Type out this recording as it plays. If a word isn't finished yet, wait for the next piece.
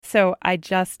So I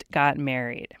just got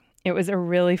married. It was a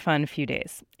really fun few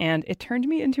days, and it turned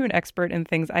me into an expert in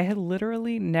things I had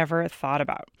literally never thought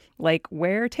about, like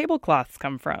where tablecloths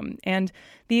come from and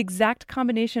the exact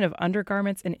combination of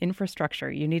undergarments and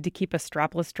infrastructure you need to keep a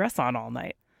strapless dress on all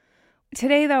night.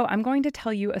 Today, though, I'm going to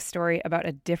tell you a story about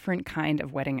a different kind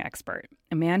of wedding expert,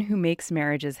 a man who makes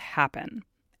marriages happen.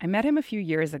 I met him a few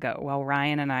years ago while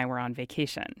Ryan and I were on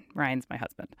vacation. Ryan's my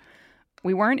husband.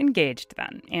 We weren't engaged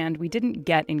then, and we didn't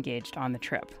get engaged on the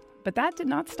trip. But that did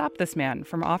not stop this man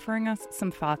from offering us some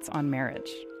thoughts on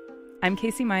marriage. I'm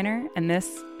Casey Miner, and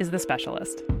this is The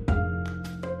Specialist.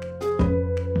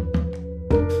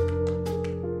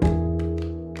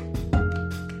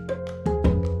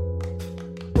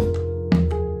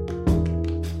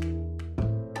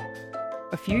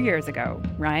 A few years ago,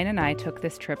 Ryan and I took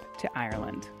this trip to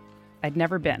Ireland. I'd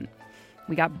never been.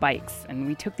 We got bikes, and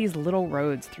we took these little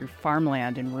roads through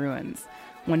farmland and ruins.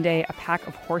 One day, a pack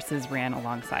of horses ran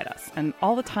alongside us, and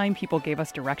all the time people gave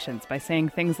us directions by saying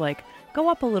things like, go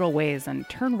up a little ways and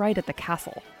turn right at the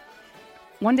castle.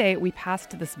 One day, we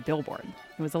passed this billboard.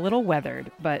 It was a little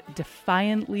weathered, but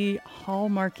defiantly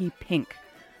hallmarky pink,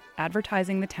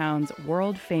 advertising the town's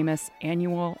world-famous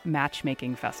annual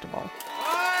matchmaking festival.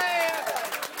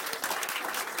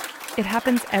 It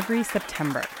happens every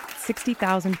September.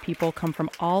 60,000 people come from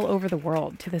all over the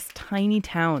world to this tiny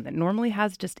town that normally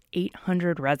has just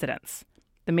 800 residents.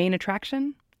 The main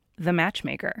attraction? The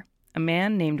matchmaker, a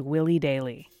man named Willie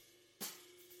Daly.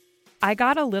 I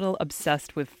got a little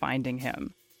obsessed with finding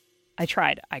him. I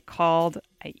tried. I called,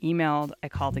 I emailed, I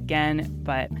called again,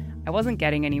 but I wasn't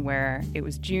getting anywhere. It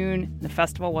was June, the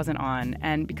festival wasn't on,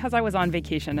 and because I was on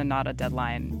vacation and not a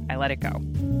deadline, I let it go.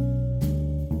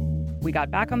 We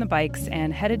got back on the bikes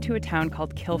and headed to a town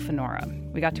called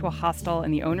Kilfenora. We got to a hostel,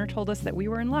 and the owner told us that we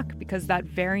were in luck because that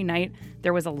very night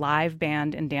there was a live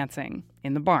band and dancing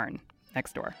in the barn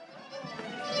next door.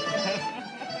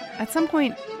 At some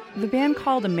point, the band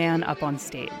called a man up on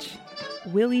stage.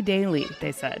 Willie Daly,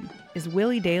 they said. Is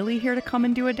Willie Daly here to come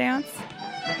and do a dance?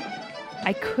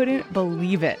 I couldn't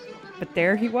believe it, but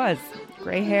there he was.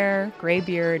 Gray hair, gray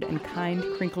beard, and kind,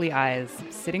 crinkly eyes,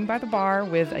 sitting by the bar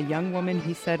with a young woman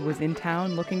he said was in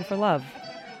town looking for love.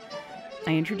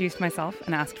 I introduced myself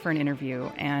and asked for an interview,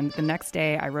 and the next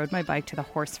day I rode my bike to the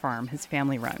horse farm his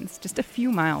family runs, just a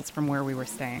few miles from where we were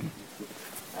staying.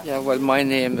 Yeah, well, my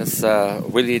name is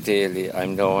Willie Daly.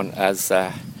 I'm known as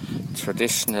a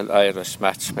traditional Irish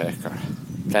matchmaker.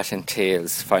 That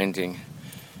entails finding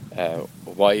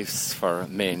wives for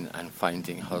men and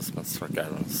finding husbands for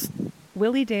girls.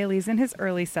 Willie Daly's in his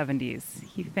early 70s,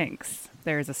 he thinks.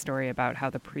 There's a story about how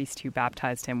the priest who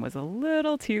baptized him was a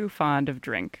little too fond of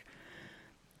drink.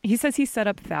 He says he set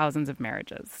up thousands of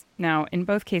marriages. Now, in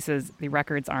both cases, the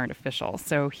records aren't official,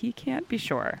 so he can't be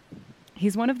sure.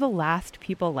 He's one of the last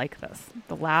people like this,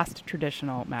 the last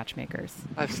traditional matchmakers.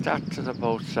 I've started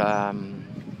about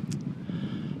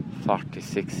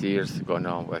 46 years ago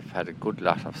now. I've had a good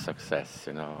lot of success,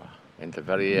 In the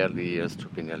very early years, to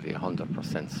be nearly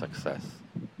 100% success.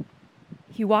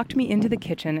 He walked me into the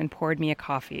kitchen and poured me a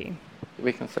coffee.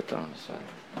 We can sit down,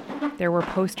 sorry. There were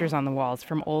posters on the walls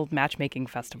from old matchmaking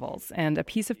festivals and a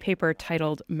piece of paper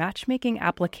titled Matchmaking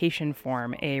Application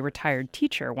Form a retired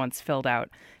teacher once filled out,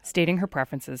 stating her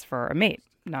preferences for a mate,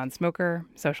 non-smoker,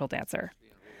 social dancer.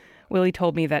 Willie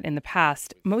told me that in the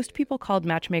past, most people called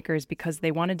matchmakers because they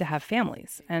wanted to have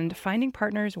families, and finding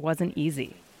partners wasn't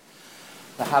easy.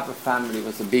 To have a family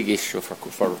was a big issue for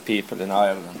people in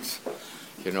Ireland.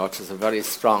 It was a very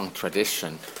strong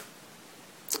tradition,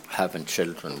 having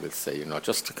children, we'll say,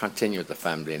 just to continue the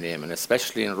family name, and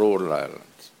especially in rural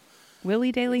Ireland.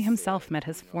 Willie Daly himself met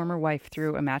his former wife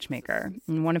through a matchmaker,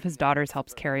 and one of his daughters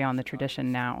helps carry on the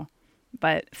tradition now.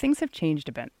 But things have changed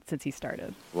a bit since he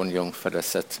started. One young fella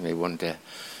said to me one day,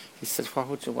 he said, what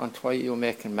would you want? Why are you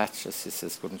making matches? He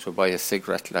says, couldn't you buy a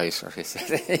cigarette lighter? He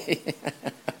said,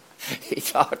 he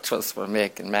thought us were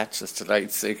making matches to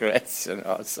light cigarettes,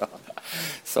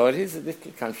 So it is a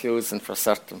little confusing for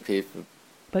certain people.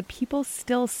 But people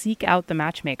still seek out the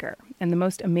matchmaker and the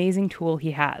most amazing tool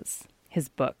he has, his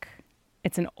book.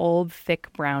 It's an old,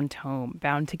 thick brown tome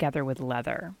bound together with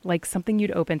leather, like something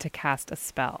you'd open to cast a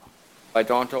spell. I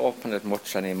don't open it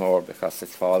much anymore because it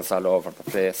falls all over the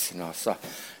place, So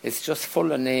it's just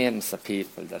full of names of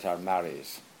people that are married.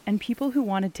 And people who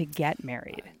wanted to get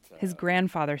married. His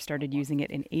grandfather started using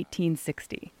it in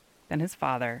 1860. Then his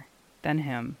father, then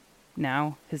him,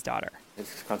 now his daughter.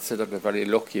 It's considered a very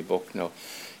lucky book now.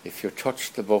 If you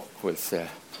touch the book, we'll say,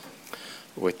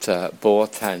 with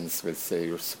both hands, we'll say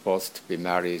you're supposed to be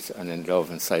married and in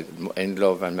love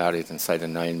and married inside of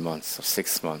 9 months or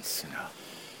 6 months,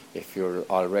 if you're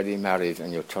already married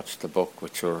and you touch the book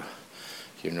with your,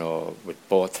 with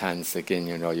both hands again,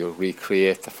 you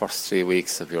recreate the first 3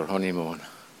 weeks of your honeymoon.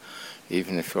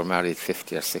 Even if you're married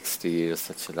 50 or 60 years,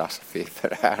 such a lot of people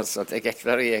are, so they get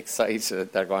very excited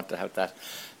that they're going to have that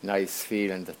nice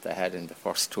feeling that they had in the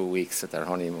first 2 weeks of their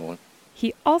honeymoon.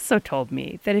 He also told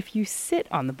me that if you sit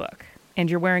on the book and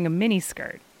you're wearing a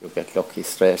miniskirt, you'll get lucky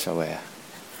straight away.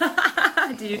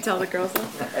 Did you tell the girls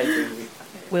that? I do.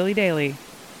 Willie Daly,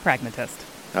 pragmatist.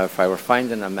 Now, if I were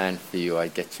finding a man for you,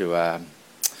 I'd get you a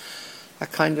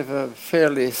kind of a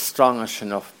fairly strongish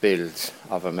enough build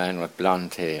of a man with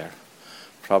blonde hair,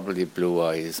 probably blue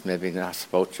eyes, maybe not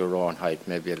about your own height,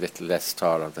 maybe a little less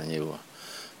taller than you,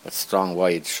 but strong,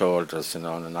 wide shoulders, and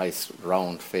a nice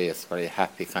round face, very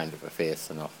happy kind of a face,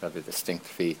 very distinct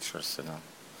features,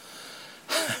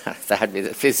 That'd be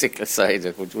the physical side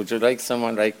of it. Would you like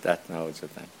someone like that now, would you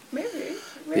think?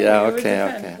 Maybe. Yeah,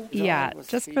 okay. Yeah,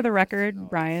 just for the record,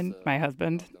 Brian, my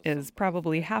husband, is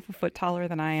probably half a foot taller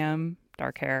than I am,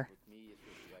 dark hair.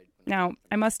 Now,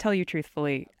 I must tell you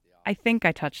truthfully, I think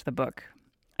I touched the book.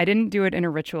 I didn't do it in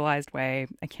a ritualized way.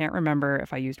 I can't remember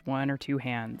if I used one or two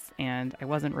hands, and I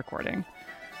wasn't recording.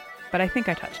 But I think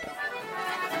I touched it.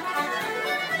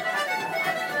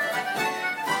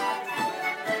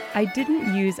 I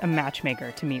didn't use a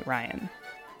matchmaker to meet Ryan.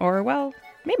 Or, well,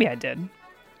 maybe I did.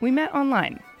 We met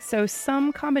online, so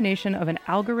some combination of an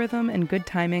algorithm and good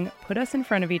timing put us in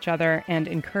front of each other and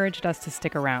encouraged us to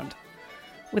stick around.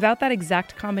 Without that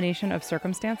exact combination of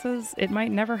circumstances, it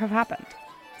might never have happened.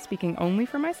 Speaking only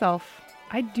for myself,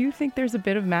 I do think there's a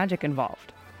bit of magic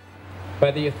involved.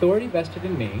 By the authority vested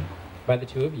in me, by the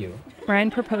two of you. Ryan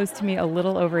proposed to me a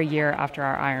little over a year after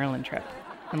our Ireland trip,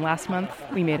 and last month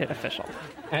we made it official.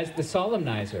 As the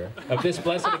solemnizer of this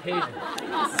blessed occasion,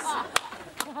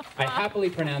 I happily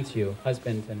pronounce you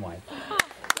husband and wife.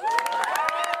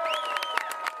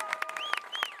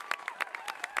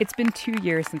 It's been 2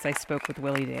 years since I spoke with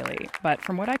Willie Daly, but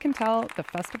from what I can tell, the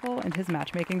festival and his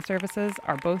matchmaking services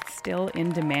are both still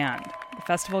in demand. The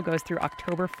festival goes through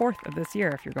October 4th of this year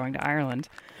if you're going to Ireland.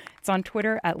 It's on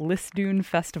Twitter at Lisdoon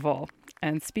Festival.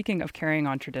 And speaking of carrying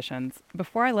on traditions,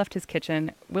 before I left his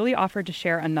kitchen, Willie offered to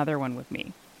share another one with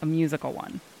me, a musical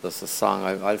one. There's a song,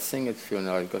 I'll sing it for you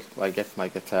now. I'll get my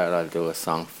guitar, I'll do a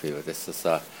song for you. This is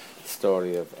a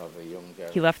story of a young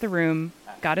girl. He left the room,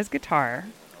 got his guitar,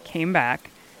 came back,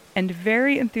 and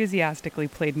very enthusiastically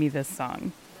played me this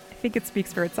song. I think it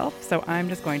speaks for itself, so I'm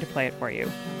just going to play it for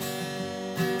you.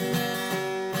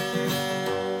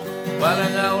 Well,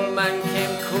 an old man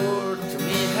came court to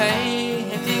me,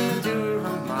 hey, ding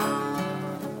Durham man.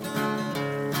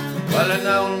 Well, an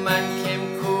old man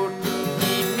came court to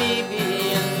me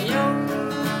being young.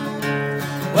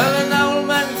 Well, an old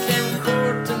man came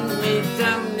court to me,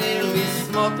 damn nearly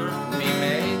smothered me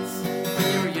mates. When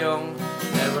you're young,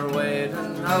 never wait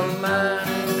an old man,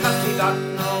 'cause he got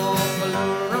no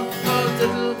fallurum,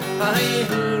 diddle,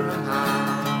 hi-hoorum ha.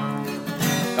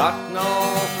 Got no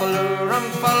fallurum,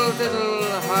 diddle,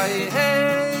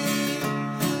 hi-hey.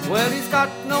 Well, he's got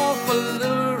no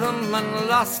fallurum and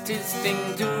lost his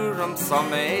ding Durham, some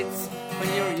mates.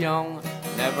 When you're young,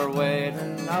 never wait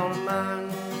an old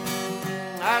man.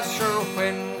 Sure,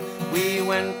 when we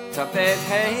went to bed,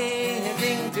 hey,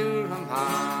 ding Durham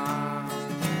ha.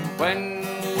 When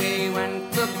we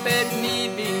went to bed, me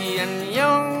being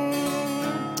young.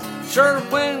 Sure,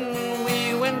 when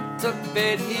we went to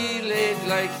bed, he laid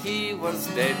like he was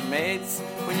dead, mates.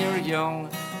 When you're young,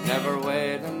 never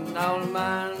wait an old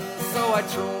man. So I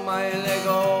threw my leg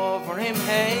over him,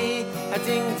 hey, a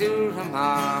ding Durham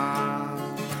ha.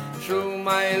 Threw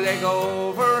my leg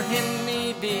over him,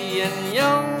 me being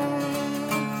young.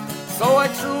 So I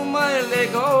threw my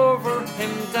leg over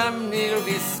him, damn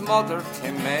nearly smothered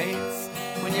him, mates.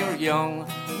 When you're young,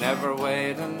 never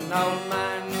wait an old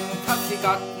man, 'cause he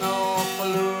got no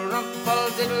fallurum,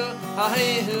 diddle,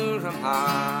 hi-hoorum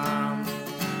ha.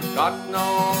 Got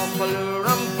no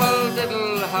fallurum,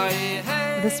 diddle,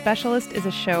 hi-hey. The Specialist is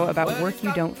a show about work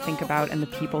you don't think about and the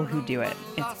people who do it.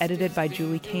 It's edited by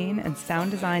Julie Kane and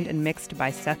sound designed and mixed by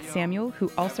Seth Samuel,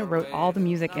 who also wrote all the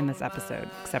music in this episode,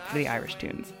 except for the Irish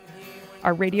tunes.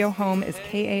 Our radio home is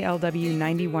KALW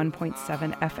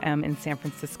 91.7 FM in San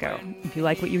Francisco. If you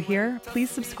like what you hear, please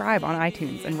subscribe on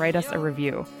iTunes and write us a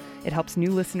review. It helps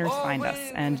new listeners find us,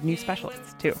 and new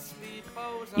specialists, too.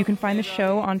 You can find the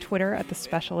show on Twitter at The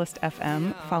Specialist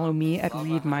FM. Follow me at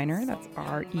Reed Miner, that's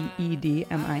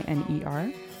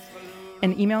REEDMINER.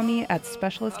 And email me at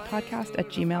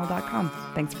specialistpodcast@gmail.com.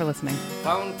 Thanks for listening.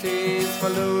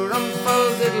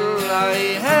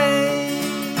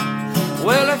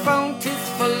 Well, I found his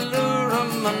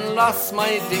fallurum haven't lost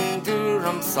my ding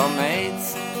Durham, so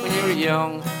mates, when you're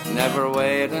young, never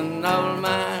wait an old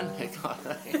man.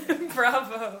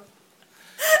 Bravo.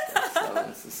 So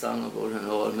it's a song about an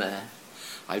old man.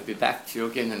 I'll be back to you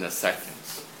again in a second.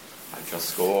 I'll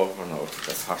just go over now to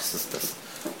this horses.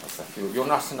 You're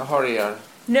not in a hurry, are you?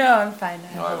 No, I'm fine.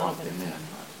 No, I won't be a minute.